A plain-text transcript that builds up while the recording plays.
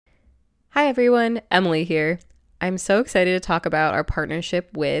Hi everyone, Emily here. I'm so excited to talk about our partnership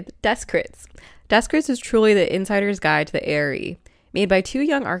with Deskrits. Deskrits is truly the insider's guide to the ARE. Made by two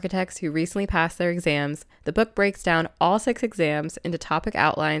young architects who recently passed their exams, the book breaks down all 6 exams into topic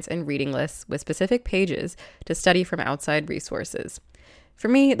outlines and reading lists with specific pages to study from outside resources. For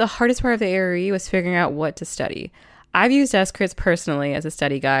me, the hardest part of the ARE was figuring out what to study. I've used Deskrits personally as a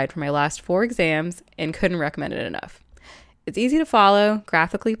study guide for my last 4 exams and couldn't recommend it enough. It's easy to follow,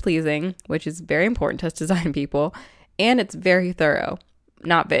 graphically pleasing, which is very important to us design people, and it's very thorough,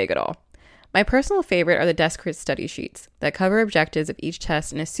 not vague at all. My personal favorite are the Deskrits study sheets that cover objectives of each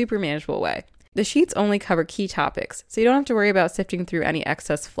test in a super manageable way. The sheets only cover key topics, so you don't have to worry about sifting through any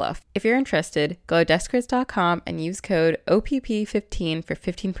excess fluff. If you're interested, go to deskrits.com and use code OPP15 for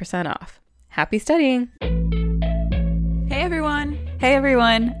 15% off. Happy studying! Hey everyone! Hey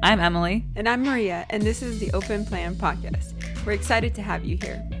everyone, I'm Emily. And I'm Maria, and this is the Open Plan Podcast. We're excited to have you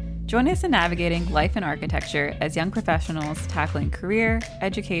here. Join us in navigating life in architecture as young professionals tackling career,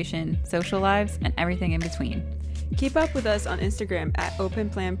 education, social lives, and everything in between. Keep up with us on Instagram at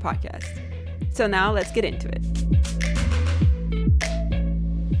Open Plan Podcast. So now let's get into it.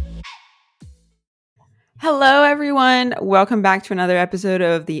 Hello everyone! Welcome back to another episode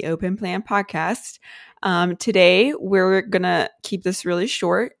of the Open Plan Podcast. Today, we're going to keep this really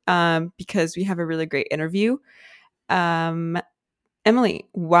short because we have a really great interview. Emily,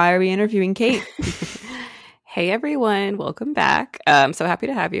 why are we interviewing Kate? Hey everyone, welcome back. So happy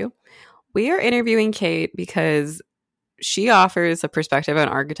to have you. We are interviewing Kate because she offers a perspective on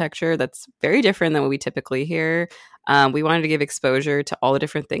architecture that's very different than what we typically hear. We wanted to give exposure to all the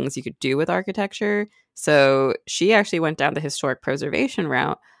different things you could do with architecture. So she actually went down the historic preservation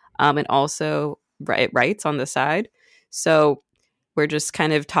route and also writes on the side. So we're just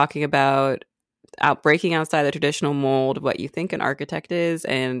kind of talking about breaking outside the traditional mold of what you think an architect is,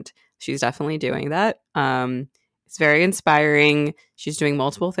 and she's definitely doing that. It's very inspiring. She's doing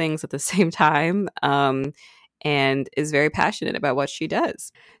multiple things at the same time and is very passionate about what she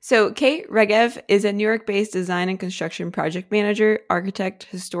does. So Kate Regev is a New York-based design and construction project manager, architect,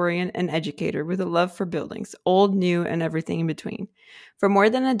 historian, and educator with a love for buildings, old, new, and everything in between. For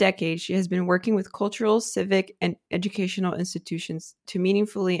more than a decade, she has been working with cultural, civic, and educational institutions to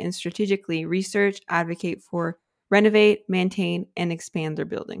meaningfully and strategically research, advocate for, renovate, maintain, and expand their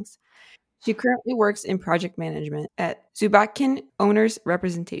buildings. She currently works in project management at Zubotkin Owners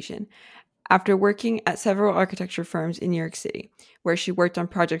Representation, after working at several architecture firms in New York City, where she worked on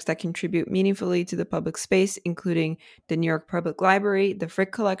projects that contribute meaningfully to the public space, including the New York Public Library, the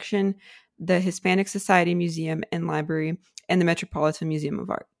Frick Collection, the Hispanic Society Museum and Library, and the Metropolitan Museum of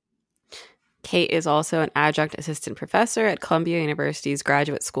Art. Kate is also an adjunct assistant professor at Columbia University's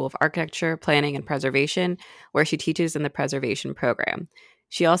Graduate School of Architecture, Planning, and Preservation, where she teaches in the preservation program.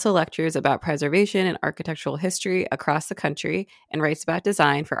 She also lectures about preservation and architectural history across the country and writes about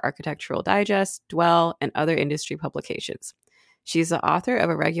design for Architectural Digest, Dwell, and other industry publications. She's the author of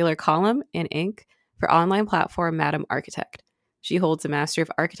a regular column in Inc. for online platform Madam Architect. She holds a Master of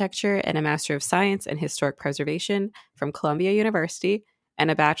Architecture and a Master of Science in Historic Preservation from Columbia University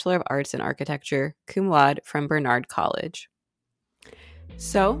and a Bachelor of Arts in Architecture, cum laude, from Barnard College.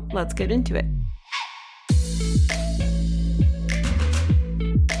 So let's get into it.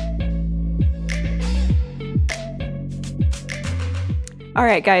 All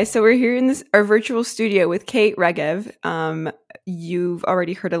right, guys. So we're here in our virtual studio with Kate Regev. You've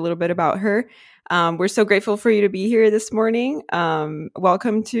already heard a little bit about her. We're so grateful for you to be here this morning.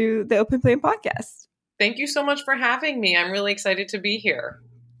 Welcome to the Open Plan Podcast. Thank you so much for having me. I'm really excited to be here.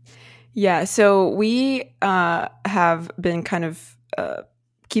 Yeah. So we have been kind of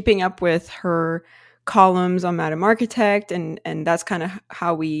keeping up with her columns on Madam Architect, and that's kind of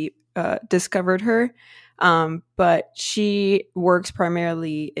how we discovered her. But she works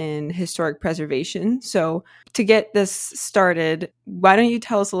primarily in historic preservation. So to get this started, why don't you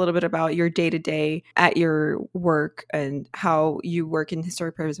tell us a little bit about your day-to-day at your work and how you work in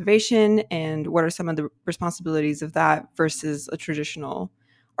historic preservation and what are some of the responsibilities of that versus a traditional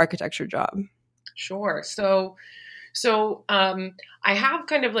architecture job? Sure. So I have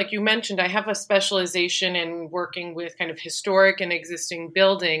kind of, like you mentioned, I have a specialization in working with kind of historic and existing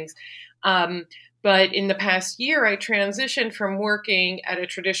buildings. But in the past year, I transitioned from working at a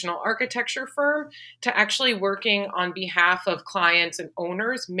traditional architecture firm to actually working on behalf of clients and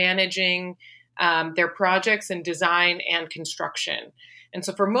owners, managing their projects in design and construction. And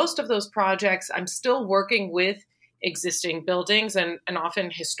so for most of those projects, I'm still working with existing buildings and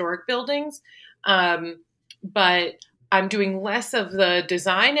often historic buildings. But I'm doing less of the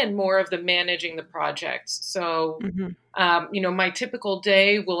design and more of the managing the projects. So, my typical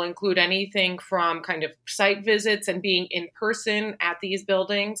day will include anything from kind of site visits and being in person at these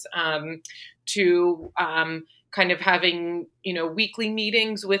buildings to kind of having, weekly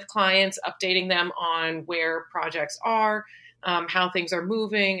meetings with clients, updating them on where projects are, how things are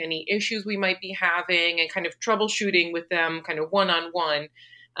moving, any issues we might be having, and kind of troubleshooting with them kind of one-on-one.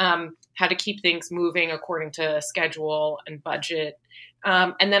 How to keep things moving according to schedule and budget.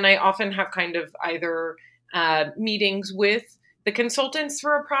 And then I often have kind of either meetings with the consultants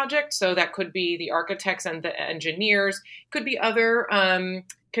for a project. So that could be the architects and the engineers, could be other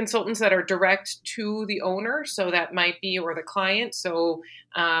consultants that are direct to the owner. So that might be, or the client. So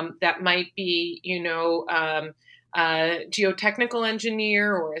that might be, a geotechnical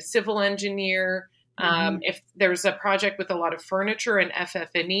engineer or a civil engineer. If there's a project with a lot of furniture and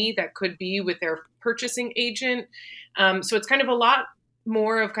FF&E, that could be with their purchasing agent. So it's kind of a lot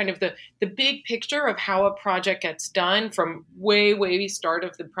more of kind of the big picture of how a project gets done from way start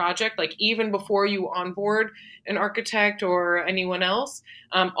of the project, like even before you onboard an architect or anyone else,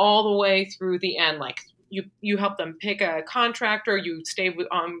 all the way through the end. Like you help them pick a contractor, you stay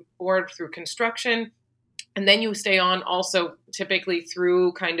on board through construction. And then you stay on also typically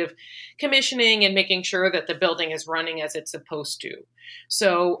through kind of commissioning and making sure that the building is running as it's supposed to.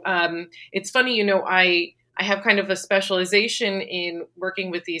 So it's funny, I have kind of a specialization in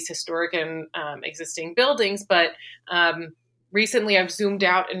working with these historic and existing buildings, but recently I've zoomed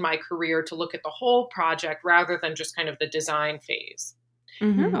out in my career to look at the whole project rather than just kind of the design phase.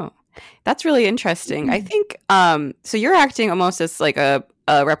 Mm-hmm. Oh, that's really interesting. I think so you're acting almost as like a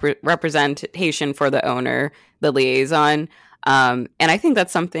representation for the owner, the liaison. And I think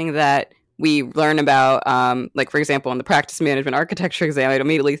that's something that we learn about, like, for example, in the practice management architecture exam, I'd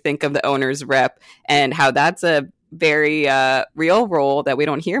immediately think of the owner's rep and how that's a very real role that we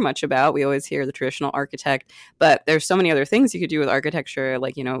don't hear much about. We always hear the traditional architect, but there's so many other things you could do with architecture,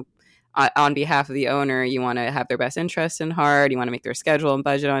 like, on behalf of the owner, you want to have their best interests in heart. You want to make their schedule and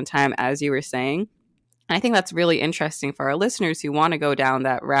budget on time, as you were saying. And I think that's really interesting for our listeners who want to go down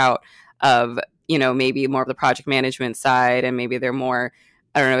that route of, maybe more of the project management side, and maybe they're more,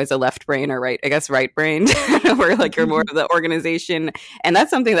 I don't know, is a left brain or right brained, where like you're more of the organization. And that's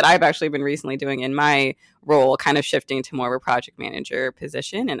something that I've actually been recently doing in my role, kind of shifting to more of a project manager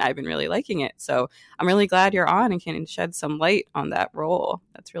position. And I've been really liking it. So I'm really glad you're on and can shed some light on that role.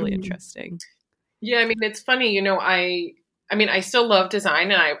 That's really interesting. Yeah, I mean, it's funny, I still love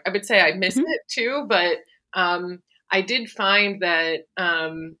design, and I would say I miss it too, but I did find that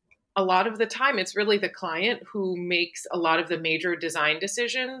a lot of the time it's really the client who makes a lot of the major design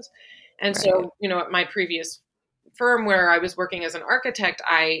decisions. And so, at my previous firm where I was working as an architect,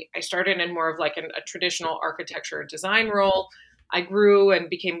 I started in more of like a traditional architecture design role. I grew and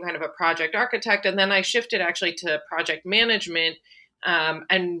became kind of a project architect, and then I shifted actually to project management.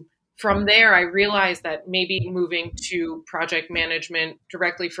 And from there, I realized that maybe moving to project management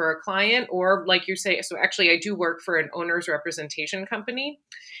directly for a client, or like you say, so actually I do work for an owner's representation company.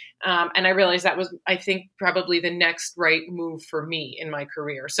 And I realized that was, I think, probably the next right move for me in my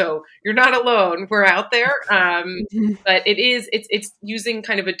career. So you're not alone. We're out there. But it's using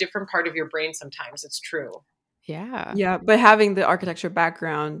kind of a different part of your brain sometimes. It's true. Yeah. Yeah. But having the architecture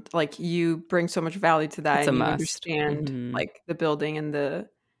background, like, you bring so much value to that, It's and a you must. understand like the building and the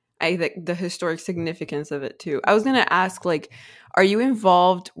historic significance of it too. I was going to ask, like, are you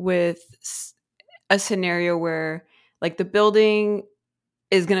involved with a scenario where like the building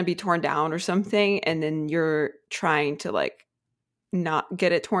is going to be torn down or something, and then you're trying to like not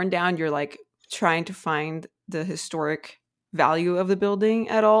get it torn down? You're like trying to find the historic value of the building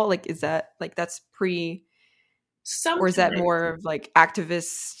at all? Like, is that like, that's or is that more of like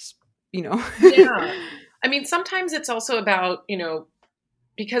activists, Yeah. I mean, sometimes it's also about,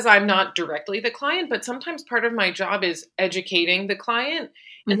 because I'm not directly the client, but sometimes part of my job is educating the client.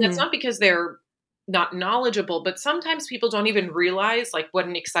 And that's not because they're not knowledgeable, but sometimes people don't even realize like what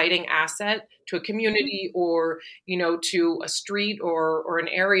an exciting asset to a community or, to a street or an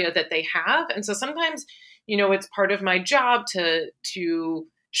area that they have. And so sometimes, it's part of my job to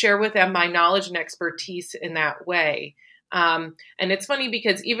share with them my knowledge and expertise in that way. And it's funny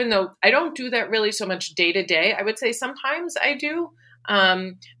because even though I don't do that really so much day to day, I would say sometimes I do.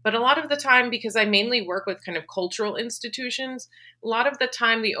 But a lot of the time, because I mainly work with kind of cultural institutions, a lot of the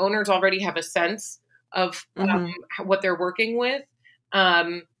time the owners already have a sense of what they're working with.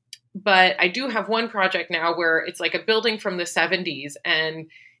 But I do have one project now where it's like a building from the 70s, and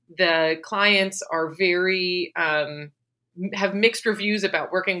the clients are very have mixed reviews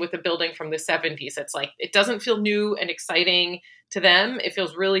about working with a building from the 70s. It's like, it doesn't feel new and exciting to them. It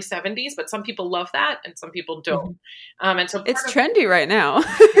feels really 70s, but some people love that and some people don't. And so it's trendy right now.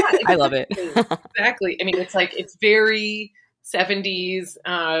 Yeah, I love it. Exactly. I mean, it's like, it's very 70s,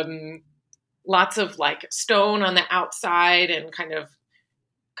 lots of like stone on the outside and kind of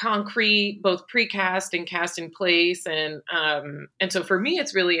concrete, both precast and cast in place. And so for me,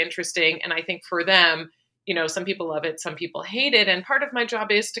 it's really interesting. And I think for them, you know, some people love it, some people hate it. And part of my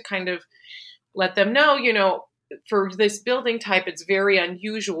job is to kind of let them know, you know, for this building type, it's very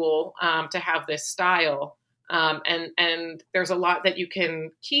unusual to have this style. And there's a lot that you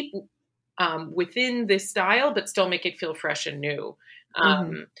can keep within this style, but still make it feel fresh and new.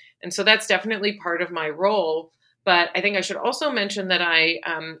 And so that's definitely part of my role. But I think I should also mention that I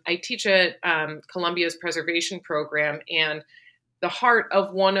teach at Columbia's preservation program, and the heart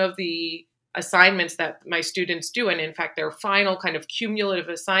of one of the assignments that my students do, and in fact, their final kind of cumulative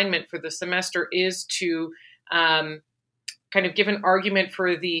assignment for the semester, is to kind of give an argument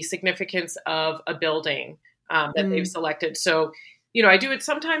for the significance of a building that they've selected. So, you know, I do it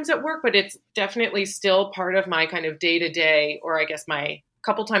sometimes at work, but it's definitely still part of my kind of day-to-day, or I guess my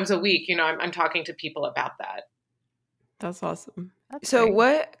couple times a week, you know, I'm talking to people about that. That's awesome. That's So great.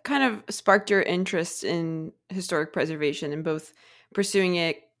 what kind of sparked your interest in historic preservation and both pursuing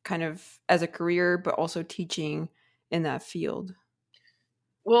it kind of as a career, but also teaching in that field?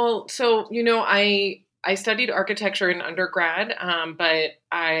 Well, so, you know, I studied architecture in undergrad, but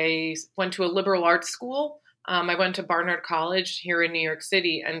I went to a liberal arts school. I went to Barnard College here in New York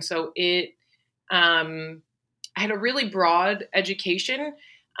City. And so I had a really broad education.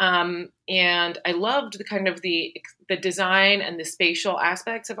 And I loved the kind of the design and the spatial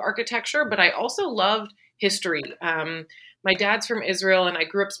aspects of architecture, but I also loved history. My dad's from Israel, and I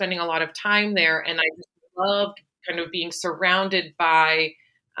grew up spending a lot of time there, and I just loved kind of being surrounded by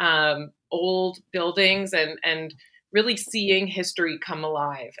old buildings and really seeing history come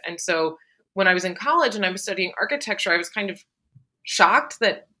alive. And so when I was in college and I was studying architecture, I was kind of shocked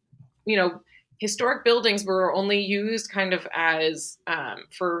that, you know, historic buildings were only used kind of as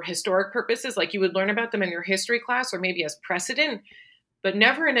for historic purposes, like you would learn about them in your history class or maybe as precedent, but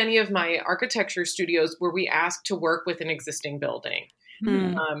never in any of my architecture studios were we asked to work with an existing building.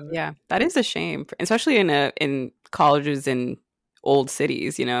 Yeah, that is a shame, especially in colleges in old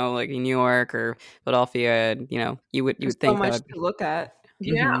cities, you know, like in New York or Philadelphia. You know, you would think so much that to look at.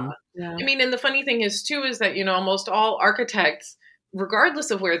 Yeah. Yeah. I mean, and the funny thing is too, is that, you know, almost all architects,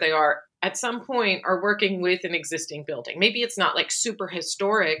 regardless of where they are, at some point are working with an existing building. Maybe it's not like super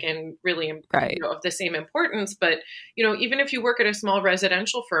historic and really you know, of the same importance, but, you know, even if you work at a small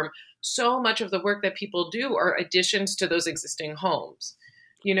residential firm, so much of the work that people do are additions to those existing homes,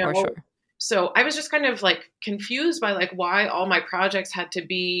 you know? For sure. So I was just kind of like confused by like why all my projects had to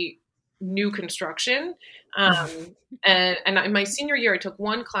be new construction. And in my senior year, I took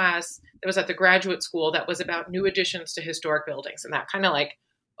one class that was at the graduate school that was about new additions to historic buildings. And that kind of like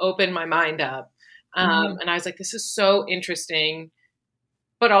opened my mind up. And I was like, this is so interesting,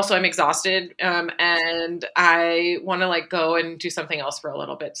 but also I'm exhausted. And I want to like go and do something else for a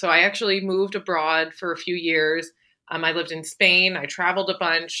little bit. So I actually moved abroad for a few years. I lived in Spain. I traveled a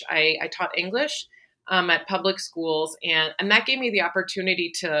bunch. I taught English at public schools. And that gave me the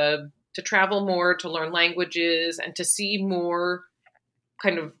opportunity to travel more, to learn languages, and to see more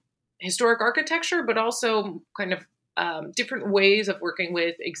kind of historic architecture, but also kind of different ways of working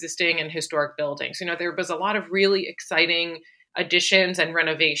with existing and historic buildings. You know, there was a lot of really exciting additions and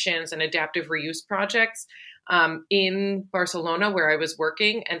renovations and adaptive reuse projects in Barcelona where I was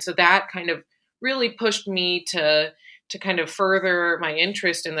working. And so that kind of really pushed me to kind of further my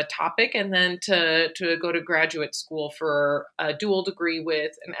interest in the topic, and then to go to graduate school for a dual degree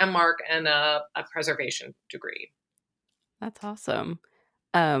with an MArch and a preservation degree. That's awesome.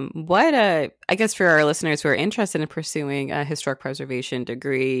 I guess for our listeners who are interested in pursuing a historic preservation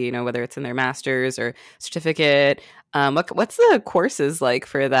degree, you know, whether it's in their master's or certificate, what's the courses like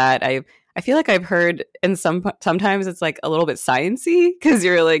for that? I feel like I've heard, and sometimes it's like a little bit sciencey because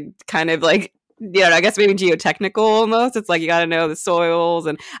you're like kind of like, you know, I guess maybe geotechnical almost. It's like you got to know the soils,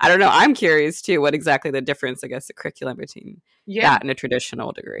 and I don't know. I'm curious too, what exactly the difference, I guess, the curriculum between that and a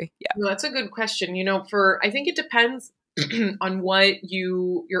traditional degree. Yeah, well, that's a good question. You know, I think it depends on what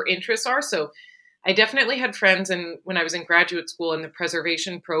your interests are. So I definitely had friends when I was in graduate school in the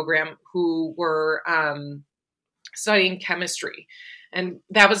preservation program who were studying chemistry, and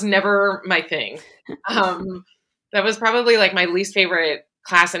that was never my thing. That was probably like my least favorite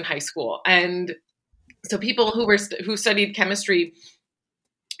class in high school. And so people who studied chemistry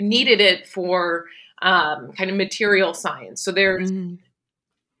needed it for kind of material science. So there's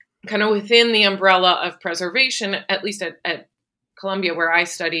kind of within the umbrella of preservation, at least at Columbia where I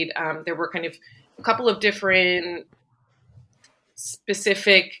studied, there were kind of a couple of different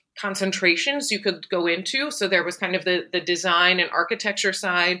specific concentrations you could go into. So there was kind of the design and architecture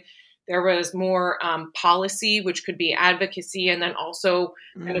side. There was more policy, which could be advocacy, and then also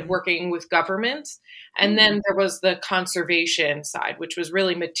kind of working with governments. And then there was the conservation side, which was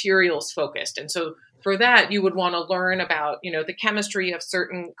really materials focused. And so for that, you would want to learn about, the chemistry of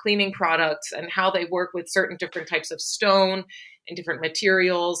certain cleaning products and how they work with certain different types of stone and different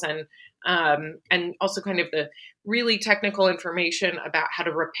materials, and also kind of the really technical information about how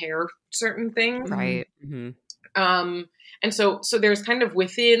to repair certain things. Right. And so there's kind of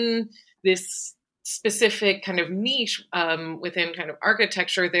within this specific kind of niche within kind of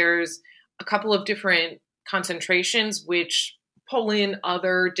architecture, there's a couple of different concentrations which pull in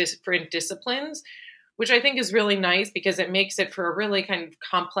other different disciplines, which I think is really nice because it makes it for a really kind of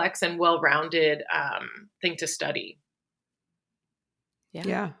complex and well-rounded thing to study.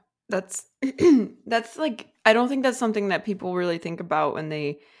 Yeah. That's like, I don't think that's something that people really think about when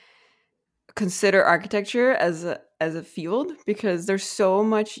they consider architecture as a field, because there's so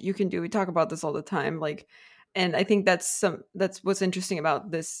much you can do. We talk about this all the time, like, and I think that's what's interesting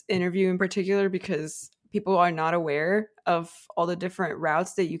about this interview in particular, because people are not aware of all the different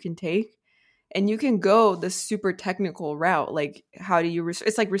routes that you can take, and you can go the super technical route. Like, how do you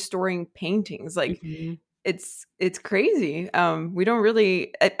it's like restoring paintings, like it's crazy. We don't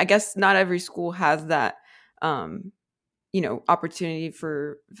really, I guess not every school has that opportunity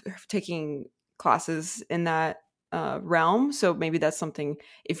for taking classes in that realm. So maybe that's something,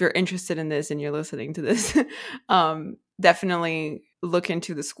 if you're interested in this and you're listening to this, definitely look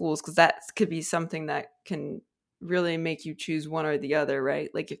into the schools, because that could be something that can really make you choose one or the other, right?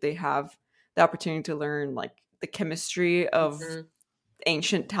 Like if they have the opportunity to learn like the chemistry of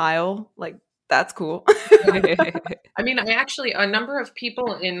ancient tile, like that's cool. I mean, a number of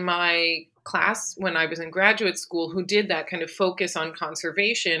people in my class when I was in graduate school who did that kind of focus on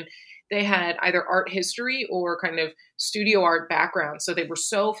conservation, they had either art history or kind of studio art background. So they were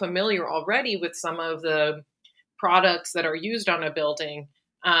so familiar already with some of the products that are used on a building.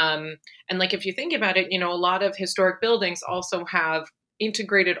 And like, if you think about it, a lot of historic buildings also have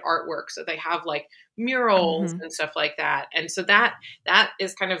integrated artwork. So they have like murals and stuff like that. And so that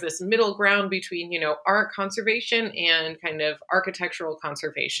is kind of this middle ground between, art conservation and kind of architectural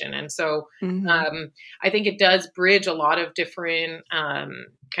conservation. And so I think it does bridge a lot of different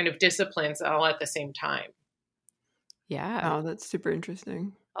kind of disciplines all at the same time. Yeah. Oh, that's super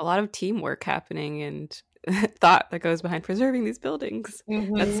interesting. A lot of teamwork happening and thought that goes behind preserving these buildings.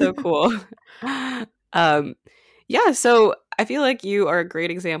 That's so cool. Yeah, so I feel like you are a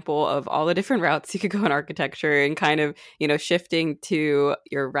great example of all the different routes you could go in architecture and kind of, shifting to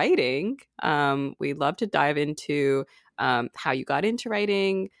your writing. We'd love to dive into how you got into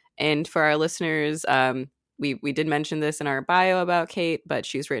writing. And for our listeners, we did mention this in our bio about Kate, but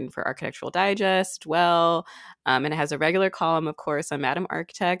she's written for Architectural Digest, and it has a regular column, of course, on Madam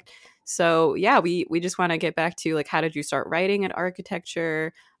Architect. So yeah, we just want to get back to like, how did you start writing in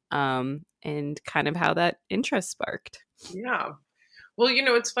architecture? And kind of how that interest sparked. Yeah. Well,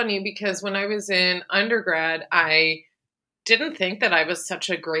 it's funny because when I was in undergrad, I didn't think that I was such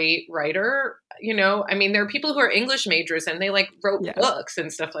a great writer. I mean, there are people who are English majors and they like wrote books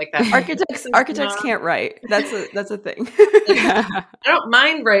and stuff like that. Architects can't write. That's a thing. I don't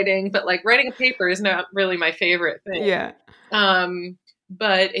mind writing, but like writing a paper is not really my favorite thing. Yeah.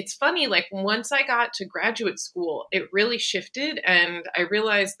 But it's funny, like once I got to graduate school, it really shifted. And I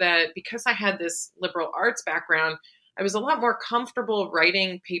realized that because I had this liberal arts background, I was a lot more comfortable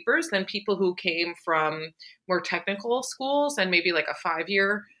writing papers than people who came from more technical schools and maybe like a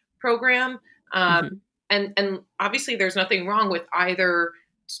 5-year program. And obviously there's nothing wrong with either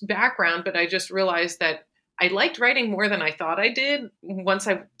background, but I just realized that I liked writing more than I thought I did once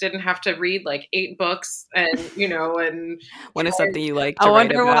I didn't have to read like 8 books and, and when is something you like to I write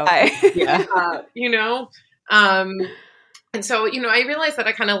wonder about? why. Yeah. And so, I realized that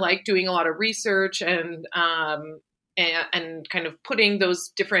I kind of like doing a lot of research and kind of putting those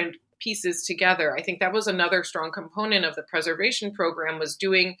different pieces together. I think that was another strong component of the preservation program, was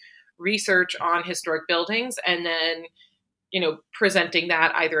doing research on historic buildings and then presenting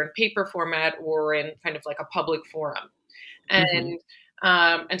that either in paper format or in kind of like a public forum. And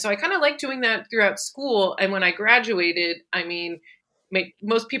so I kind of like doing that throughout school. And when I graduated, I mean,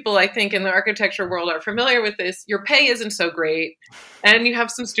 most people I think in the architecture world are familiar with this. Your pay isn't so great and you have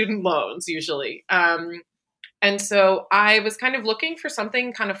some student loans usually. And so I was kind of looking for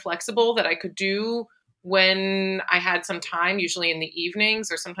something kind of flexible that I could do when I had some time, usually in the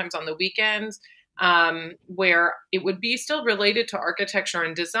evenings or sometimes on the weekends, where it would be still related to architecture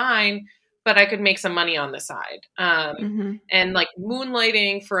and design, but I could make some money on the side. And like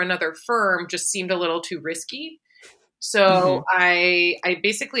moonlighting for another firm just seemed a little too risky. So I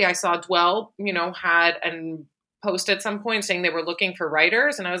saw Dwell, had an post at some point saying they were looking for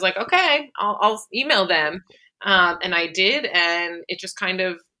writers. And I was like, okay, I'll email them. And I did. And it just kind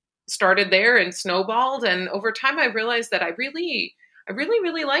of started there and snowballed. And over time, I realized that I really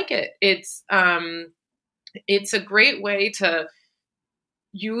like it. It's a great way to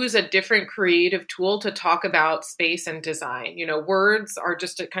use a different creative tool to talk about space and design. Words are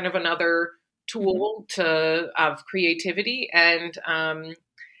just a kind of another tool of creativity, and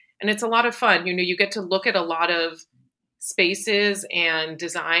it's a lot of fun. You get to look at a lot of spaces and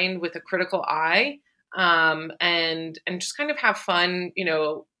design with a critical eye, and just kind of have fun,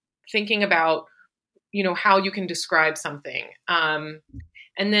 thinking about, how you can describe something. And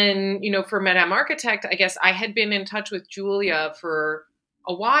then, for Madame Architect, I guess I had been in touch with Julia for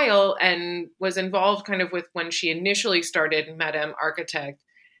a while and was involved kind of with when she initially started Madame Architect.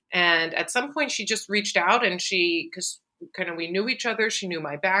 And at some point she just reached out, and because kind of we knew each other, she knew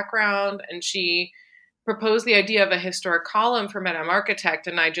my background, and she proposed the idea of a historic column for Madame Architect.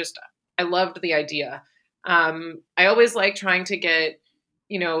 And I loved the idea. I always like trying to get,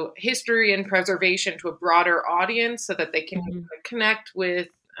 history and preservation to a broader audience so that they can connect with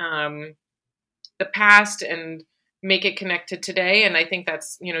the past and make it connect to today. And I think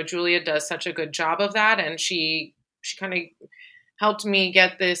that's, Julia does such a good job of that. And she kind of helped me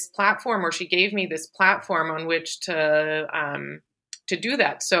get this platform, or she gave me this platform on which to do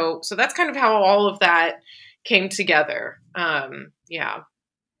that. So that's kind of how all of that came together.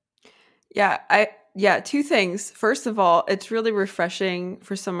 Two things. First of all, it's really refreshing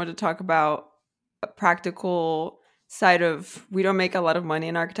for someone to talk about a practical side of, we don't make a lot of money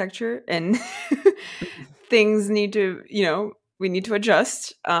in architecture, and things need to, we need to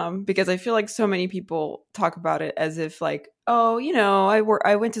adjust, because I feel like so many people talk about it as if like, oh,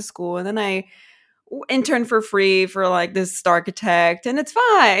 I went to school and then I interned for free for like this architect and it's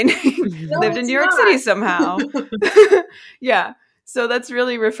fine. Lived in New York City somehow. Yeah. So that's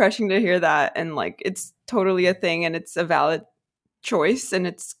really refreshing to hear that. And like, it's totally a thing, and it's a valid choice, and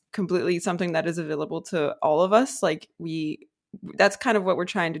it's completely something that is available to all of us. Like that's kind of what we're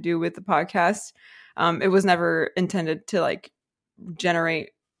trying to do with the podcast. It was never intended to like generate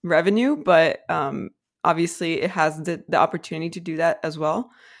revenue, but obviously it has the opportunity to do that as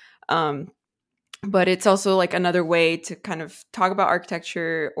well. But it's also like another way to kind of talk about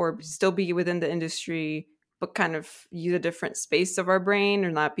architecture or still be within the industry, but kind of use a different space of our brain, or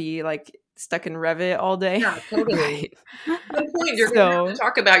not be like stuck in Revit all day. Yeah, totally. At some point, you're going to have to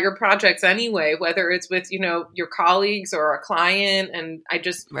talk about your projects anyway, whether it's with, your colleagues or a client. And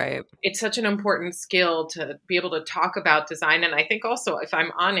it's such an important skill to be able to talk about design. And I think also, if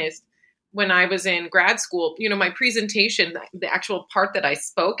I'm honest, when I was in grad school, my presentation, the actual part that I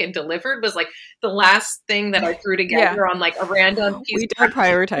spoke and delivered was like the last thing that I threw together on like a random piece. We don't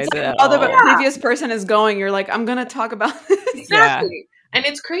prioritize it. Although the previous person is going, you're like, I'm going to talk about this. Exactly. Yeah. And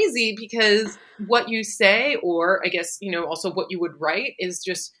it's crazy because what you say, or I guess, also what you would write, is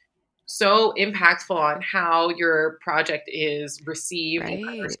just so impactful on how your project is received and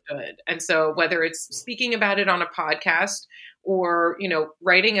understood. And so whether it's speaking about it on a podcast or,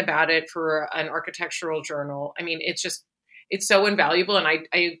 writing about it for an architectural journal, I mean, it's so invaluable. And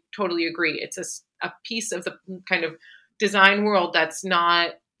I totally agree. It's a piece of the kind of design world that's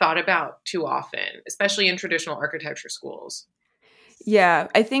not thought about too often, especially in traditional architecture schools. Yeah,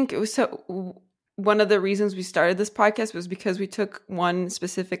 I think it was one of the reasons we started this podcast was because we took one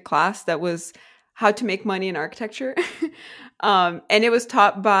specific class that was how to make money in architecture. And it was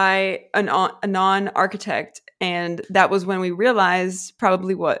taught by a non-architect. And that was when we realized,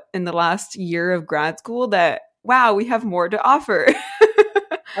 probably in the last year of grad school, that, wow, we have more to offer.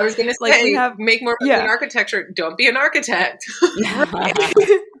 I was going to say, make more money in architecture. Don't be an architect.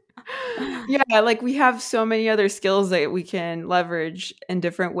 Yeah, like we have so many other skills that we can leverage in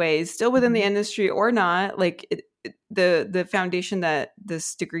different ways, still within the industry or not. Like the foundation that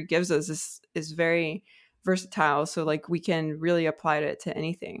this degree gives us is very versatile. So like we can really apply it to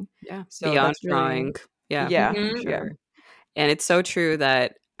anything. Yeah, so beyond drawing. Yeah, sure. Yeah. And it's so true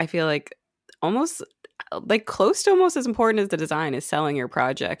that I feel like almost like close to almost as important as the design is selling your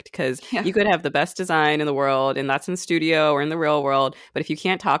project, because you could have the best design in the world, and that's in studio or in the real world, but if you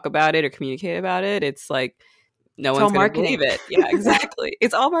can't talk about it or communicate about it, it's like no one's going to believe it. Yeah, exactly.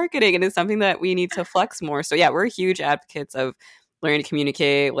 It's all marketing, and it's something that we need to flex more. So yeah, we're huge advocates of learning to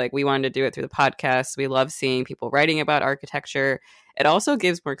communicate. Like, we wanted to do it through the podcast. We love seeing people writing about architecture. It also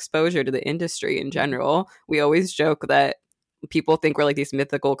gives more exposure to the industry in general. We always joke that people think we're like these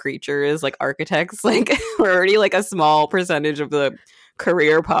mythical creatures, like architects. Like, we're already like a small percentage of the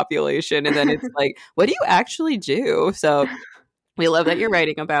career population. And then it's like, what do you actually do? So we love that you're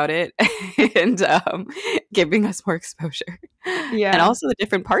writing about it and giving us more exposure. Yeah. And also the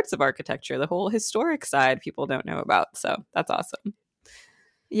different parts of architecture, the whole historic side people don't know about. So that's awesome.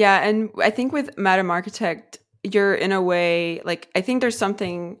 Yeah. And I think with Madam Architect, you're in a way, like, I think there's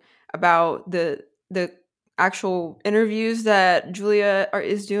something about the actual interviews that Julia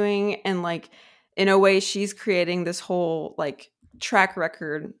is doing. And like, in a way, she's creating this whole like track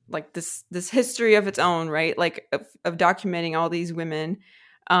record, like this history of its own, right? Like of documenting all these women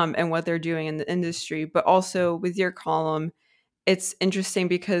and what they're doing in the industry. But also with your column, it's interesting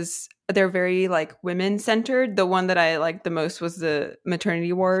because they're very like women centered. The one that I liked the most was the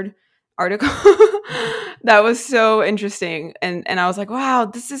maternity ward article. That was so interesting. And I was like, wow,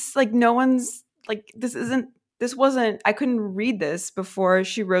 this is like, no one's like, this wasn't, I couldn't read this before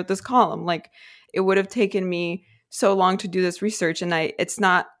she wrote this column. Like, it would have taken me so long to do this research, and it's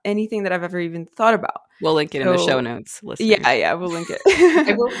not anything that I've ever even thought about. We'll link it in the show notes, listeners. Yeah, we'll link it.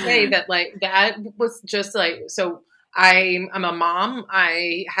 I will say that like that was just like, so I'm a mom.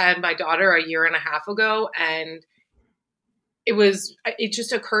 I had my daughter a year and a half ago, and it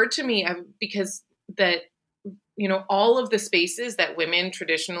just occurred to me because that, you know, all of the spaces that women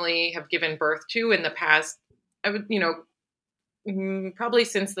traditionally have given birth to in the past, I would, you know, probably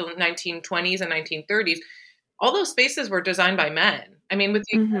since the 1920s and 1930s, all those spaces were designed by men. I mean, with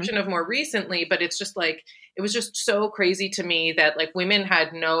the exception of more recently, but it's just like, it was just so crazy to me that like women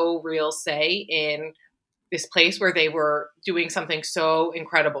had no real say in this place where they were doing something so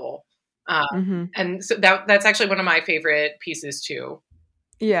incredible. And so that's actually one of my favorite pieces too.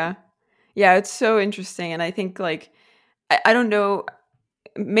 Yeah. Yeah. It's so interesting. And I think like, I don't know,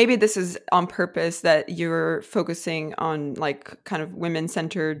 maybe this is on purpose that you're focusing on like kind of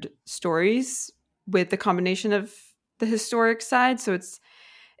women-centered stories with the combination of the historic side. So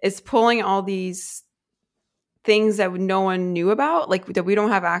it's pulling all these things that no one knew about, like that we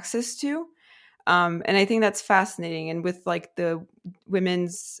don't have access to. And I think that's fascinating. And with like the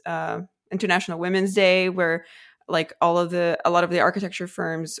women's International Women's Day, where like a lot of the architecture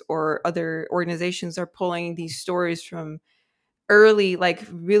firms or other organizations are pulling these stories from early, like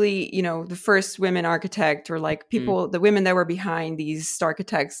really, you know, the first women architect, or like people, the women that were behind these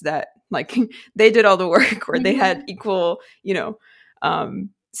architects that like they did all the work, or they had equal, you know,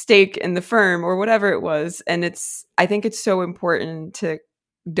 stake in the firm or whatever it was. And I think it's so important to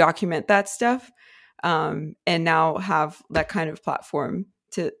document that stuff, and now have that kind of platform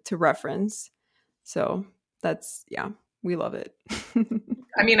to reference. So that's, yeah, we love it.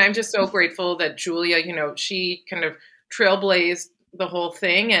 I mean, I'm just so grateful that Julia, you know, she kind of trailblazed the whole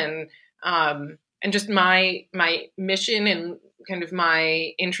thing, and just my mission and kind of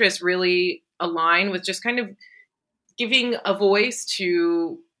my interests really align with just kind of giving a voice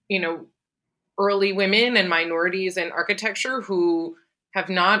to, you know, early women and minorities in architecture who have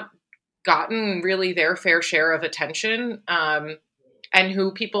not gotten really their fair share of attention, and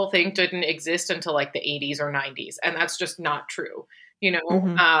who people think didn't exist until like the 80s or 90s. And that's just not true, you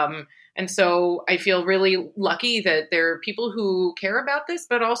know? And so I feel really lucky that there are people who care about this,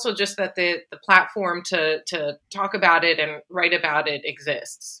 but also just that the platform to talk about it and write about it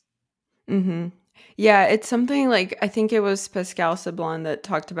exists. Yeah, it's something like, I think it was Pascal Sablon that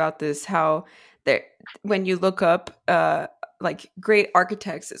talked about this, how there, when you look up like great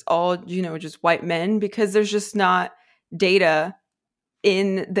architects, it's all, you know, just white men, because there's just not data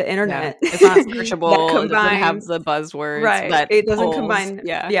in the internet. Yeah, it's not searchable. It doesn't have the buzzwords. Right. It doesn't combine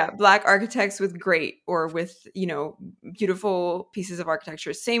Black architects with great, or with, you know, beautiful pieces of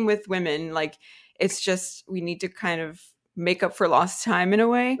architecture. Same with women. Like, it's just, we need to kind of make up for lost time in a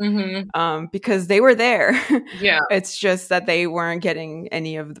way, because they were there. Yeah. It's just that they weren't getting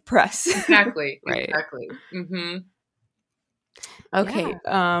any of the press. Exactly. Right. Exactly. Okay.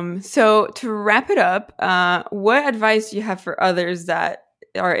 So to wrap it up, what advice do you have for others that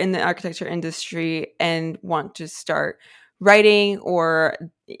are in the architecture industry and want to start writing, or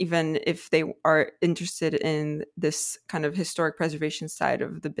even if they are interested in this kind of historic preservation side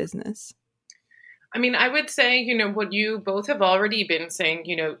of the business? I mean, I would say, you know, what you both have already been saying,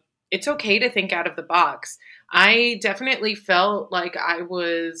 you know, it's okay to think out of the box. I definitely felt like I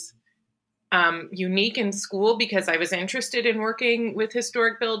was unique in school because I was interested in working with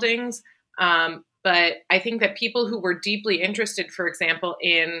historic buildings. But I think that people who were deeply interested, for example,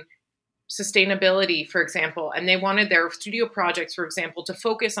 in sustainability, for example, and they wanted their studio projects, for example, to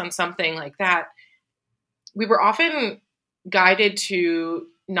focus on something like that, we were often guided to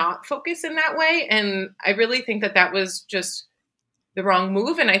not focus in that way. And I really think that that was just the wrong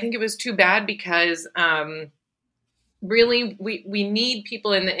move. And I think it was too bad because really we need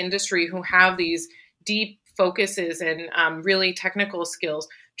people in the industry who have these deep focuses and really technical skills,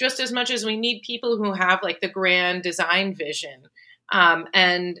 just as much as we need people who have like the grand design vision.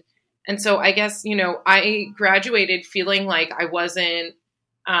 And so I guess, I graduated feeling like I wasn't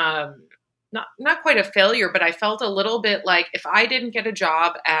not quite a failure, but I felt a little bit like if I didn't get a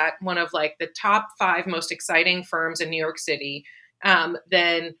job at one of like the top 5 most exciting firms in New York City,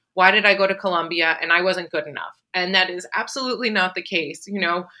 then why did I go to Columbia and I wasn't good enough? And that is absolutely not the case.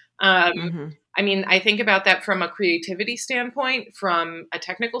 I mean, I think about that from a creativity standpoint, from a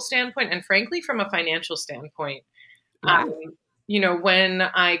technical standpoint, and frankly, from a financial standpoint. Wow. When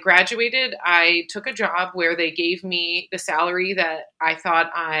I graduated, I took a job where they gave me the salary that I thought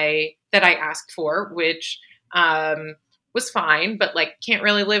I asked for, which was fine, but like can't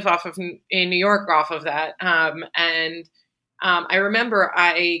really live in New York off of that. I remember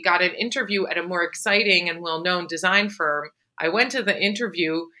I got an interview at a more exciting and well-known design firm. I went to the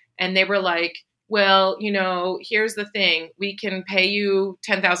interview and they were like, well, here's the thing. We can pay you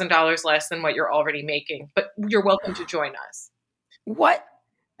 $10,000 less than what you're already making, but you're welcome to join us. What?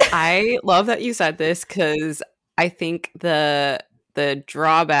 I love that you said this because I think the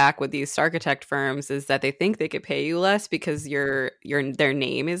drawback with these architect firms is that they think they could pay you less because their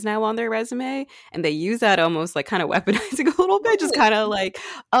name is now on their resume, and they use that almost like kind of weaponizing a little bit, just kind of like,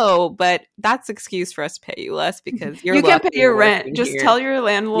 oh, but that's excuse for us to pay you less because you can pay your rent. Just tell your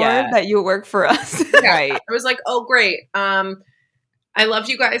landlord that you work for us. Right. I was like, oh, great. I love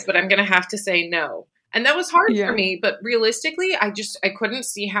you guys, but I'm going to have to say no. And that was hard for me, but realistically, I couldn't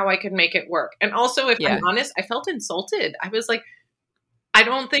see how I could make it work. And also, if I'm honest, I felt insulted. I was like, I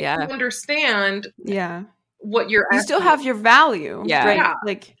don't think you understand what you're asking. You still have your value. Yeah. Right? Yeah.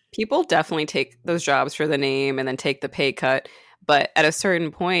 Like people definitely take those jobs for the name and then take the pay cut. But at a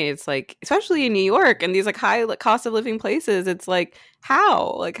certain point, it's like, especially in New York and these like high cost of living places, it's like,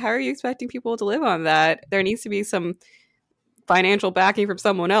 how? Like, how are you expecting people to live on that? There needs to be some financial backing from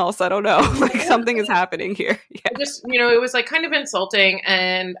someone else. I don't know. Like something is happening here. Yeah. Just, it was like kind of insulting,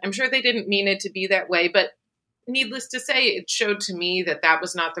 and I'm sure they didn't mean it to be that way, but needless to say, it showed to me that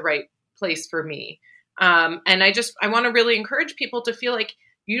was not the right place for me. And I want to really encourage people to feel like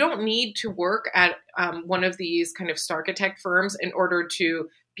you don't need to work at one of these kind of architect firms in order to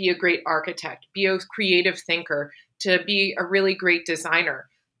be a great architect, be a creative thinker, to be a really great designer.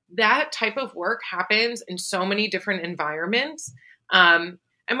 That type of work happens in so many different environments. And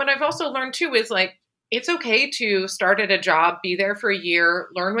what I've also learned too is like, it's okay to start at a job, be there for a year,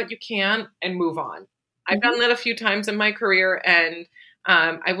 learn what you can, and move on. I've done that a few times in my career. And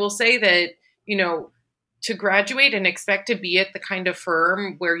I will say that, to graduate and expect to be at the kind of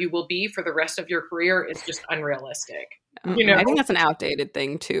firm where you will be for the rest of your career is just unrealistic. I think that's an outdated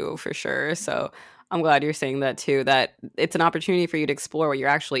thing too, for sure. So I'm glad you're saying that too, that it's an opportunity for you to explore what you're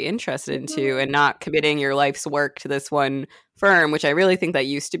actually interested into and not committing your life's work to this one firm, which I really think that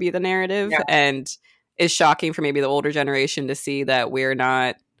used to be the narrative and is shocking for maybe the older generation to see that we're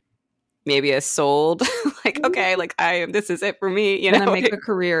not maybe as sold like, okay, like this is it for me, and I make a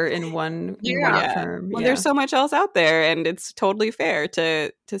career in one firm. Well, there's so much else out there and it's totally fair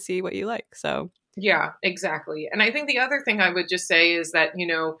to see what you like. So yeah, exactly. And I think the other thing I would just say is that,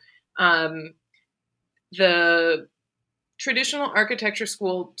 the traditional architecture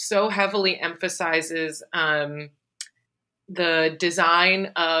school so heavily emphasizes the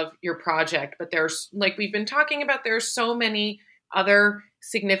design of your project, but there's, like we've been talking about, there's so many other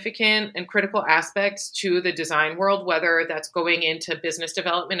significant and critical aspects to the design world, whether that's going into business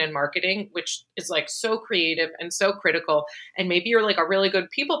development and marketing, which is like so creative and so critical. And maybe you're like a really good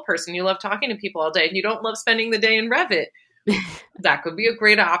people person. You love talking to people all day and you don't love spending the day in Revit. That could be a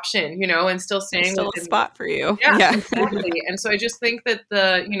great option, and still staying a spot for you. Yeah, exactly. And so I just think that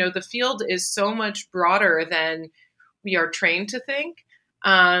the field is so much broader than we are trained to think.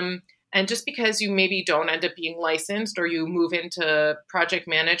 And just because you maybe don't end up being licensed or you move into project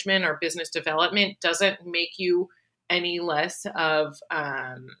management or business development doesn't make you any less of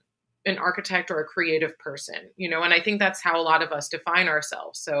an architect or a creative person, and I think that's how a lot of us define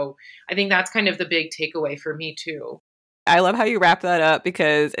ourselves. So I think that's kind of the big takeaway for me too. I love how you wrap that up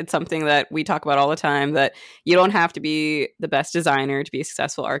because it's something that we talk about all the time, that you don't have to be the best designer to be a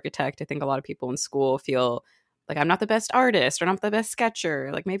successful architect. I think a lot of people in school feel like I'm not the best artist or I'm not the best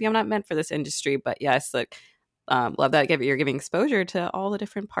sketcher. Like maybe I'm not meant for this industry, but yes, like love that you're giving exposure to all the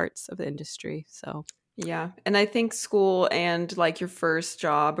different parts of the industry. So yeah, and I think school and like your first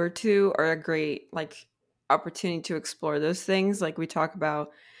job or two are a great like opportunity to explore those things. Like we talk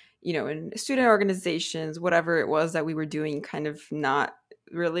about, you know, in student organizations, whatever it was that we were doing, kind of not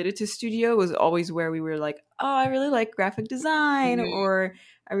related to studio, was always where we were like, oh, I really like graphic design, or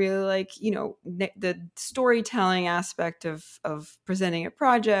I really like, you know, the storytelling aspect of presenting a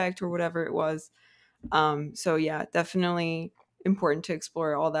project or whatever it was. So yeah, definitely important to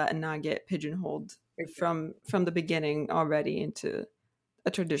explore all that and not get pigeonholed from the beginning already into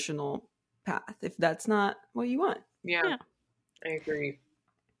a traditional path if that's not what you want. Yeah. I agree.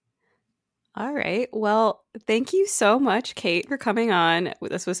 All right. Well, thank you so much, Kate, for coming on.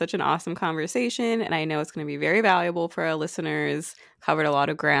 This was such an awesome conversation, and I know it's going to be very valuable for our listeners. Covered a lot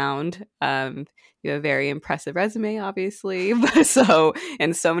of ground. You have a very impressive resume, obviously,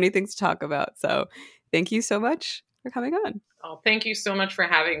 and so many things to talk about. So thank you so much for coming on. Oh, thank you so much for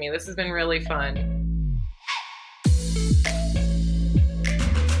having me. This has been really fun.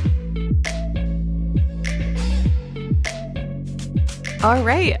 All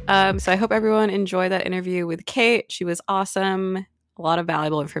right. So I hope everyone enjoyed that interview with Kate. She was awesome. A lot of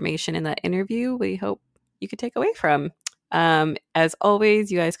valuable information in that interview we hope you could take away from. As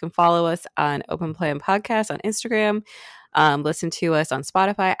always, you guys can follow us on Open Plan Podcast on Instagram. Listen to us on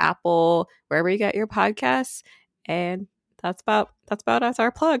Spotify, Apple, wherever you get your podcasts. And that's about us,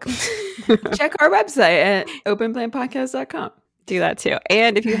 our plug. Check our website at openplanpodcast.com. Do that too.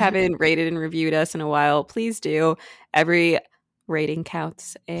 And if you haven't rated and reviewed us in a while, please do. Every rating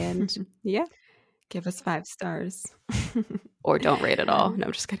counts, and yeah, give us 5 stars or don't rate at all. No,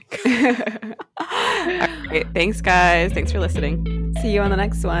 I'm just kidding. All right, thanks guys, thanks for listening. See you on the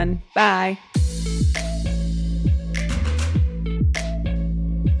next one. Bye.